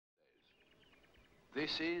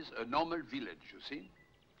This is a normal village, you see?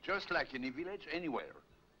 Just like any village anywhere.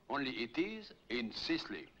 Only it is in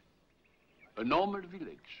Sicily. A normal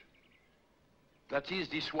village. That is,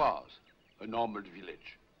 this was a normal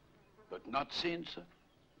village. But not since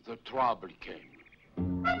the trouble came.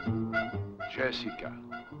 Jessica,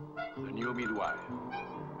 the new midwife.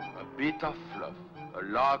 A bit of fluff, a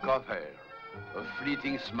lock of hair, a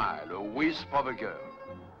fleeting smile, a wisp of a girl,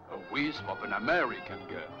 a wisp of an American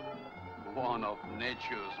girl. One of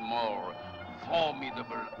nature's more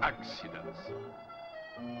formidable accidents.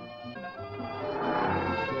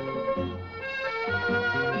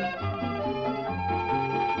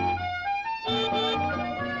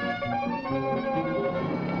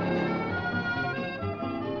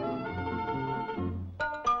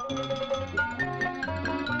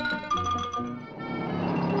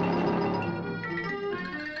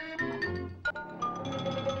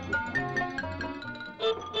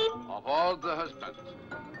 Of all the husbands,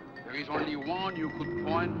 there is only one you could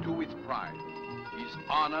point to with pride. His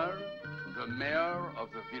honor, the mayor of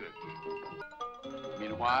the village.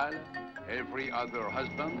 Meanwhile, every other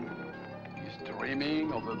husband is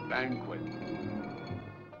dreaming of a banquet.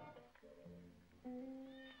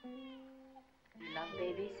 Love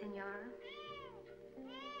baby, Signora?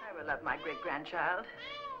 I will love my great-grandchild.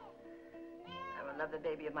 I will love the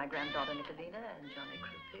baby of my granddaughter Nicolina and Johnny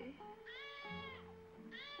Croupi.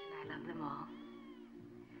 I love them all.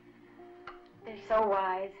 They're so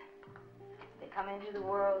wise. They come into the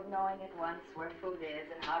world knowing at once where food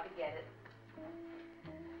is and how to get it.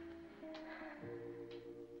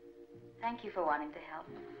 Thank you for wanting to help.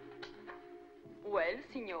 Well,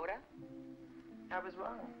 Signora? I was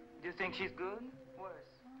wrong. Do you think she's good?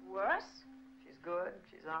 Worse. Worse? She's good,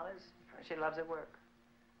 she's honest, she loves her work.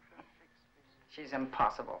 She's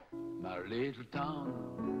impossible. My little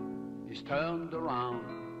town is turned around.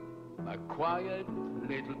 My quiet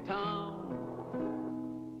little town.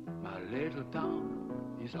 My little town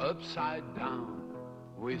is upside down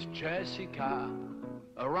with Jessica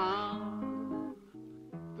around.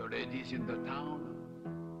 The ladies in the town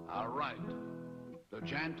are right. The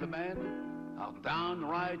gentlemen are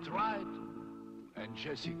downright right. And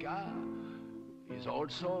Jessica is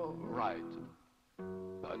also right.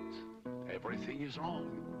 But everything is wrong.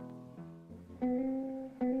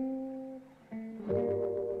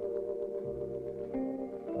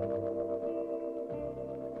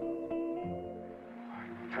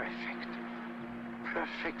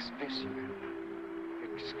 Perfect specimen.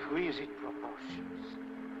 Exquisite proportions.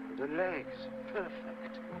 The legs,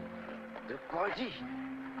 perfect. The body,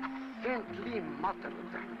 faintly mottled.